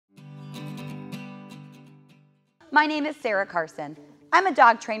My name is Sara Carson. I'm a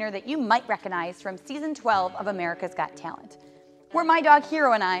dog trainer that you might recognize from season 12 of America's Got Talent, where my dog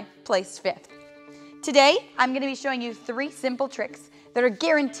Hero and I placed 5th. Today, I'm going to be showing you 3 simple tricks that are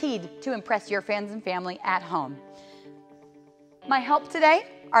guaranteed to impress your fans and family at home. My help today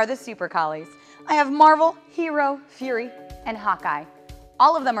are the Super Collies. I have Marvel, Hero, Fury, and Hawkeye.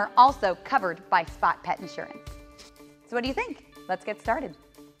 All of them are also covered by Spot Pet Insurance. So what do you think? Let's get started.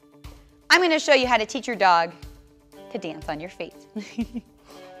 I'm going to show you how to teach your dog to dance on your feet.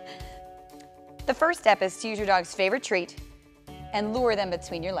 The first step is to use your dog's favorite treat and lure them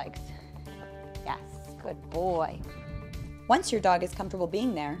between your legs. Yes, good boy. Once your dog is comfortable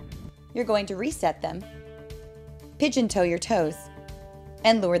being there, you're going to reset them, pigeon toe your toes,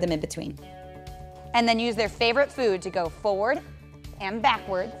 and lure them in between. And then use their favorite food to go forward and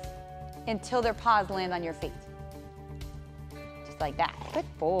backwards until their paws land on your feet. Just like that.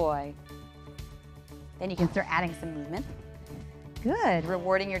 Good boy. Then you can start adding some movement. Good.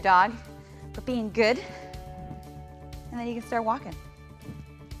 Rewarding your dog for being good. And then you can start walking.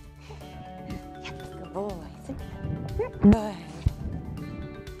 Yes, good boy. Good.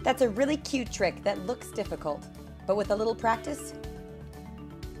 That's a really cute trick that looks difficult, but with a little practice,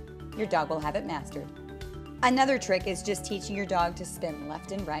 your dog will have it mastered. Another trick is just teaching your dog to spin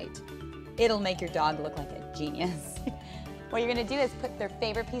left and right. It'll make your dog look like a genius. What you're gonna do is put their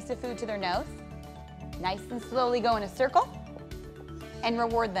favorite piece of food to their nose, nice and slowly go in a circle, and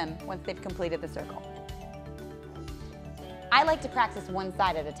reward them once they've completed the circle. I like to practice one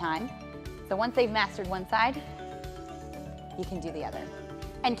side at a time, so once they've mastered one side, you can do the other.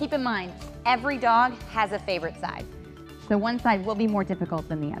 And keep in mind, every dog has a favorite side, so one side will be more difficult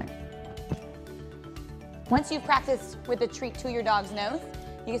than the other. Once you've practiced with the treat to your dog's nose,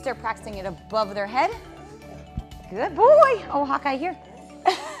 you can start practicing it above their head. Good boy. Oh, Hawkeye here.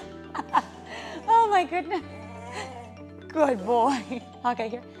 Oh my goodness. Good boy. Hawkeye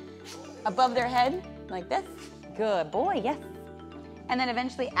here. Above their head, like this. Good boy, yes. And then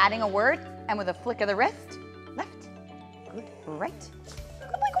eventually adding a word, and with a flick of the wrist, left, good, right.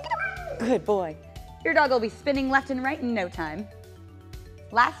 Good boy, good boy. Your dog will be spinning left and right in no time.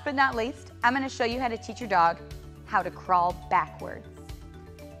 Last but not least, I'm going to show you how to teach your dog how to crawl backwards.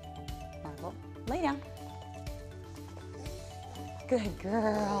 Marvel, lay down. Good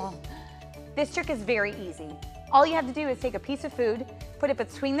girl. This trick is very easy. All you have to do is take a piece of food, put it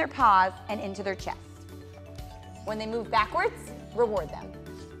between their paws and into their chest. When they move backwards, reward them.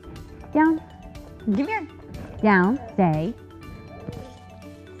 Down. Come here. Down, stay.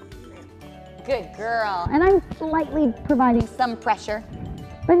 Good girl. And I'm slightly providing, Some pressure.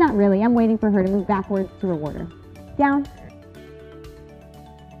 but not really. I'm waiting for her to move backwards to reward her. Down.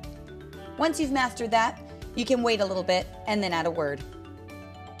 Once you've mastered that, you can wait a little bit and then add a word.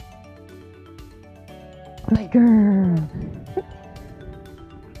 Good girl.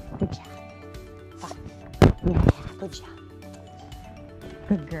 Good job. Yeah. Good job.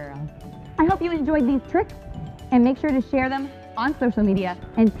 Good girl. I hope you enjoyed these tricks, and make sure to share them on social media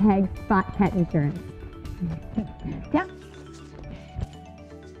and tag Spot Pet Insurance.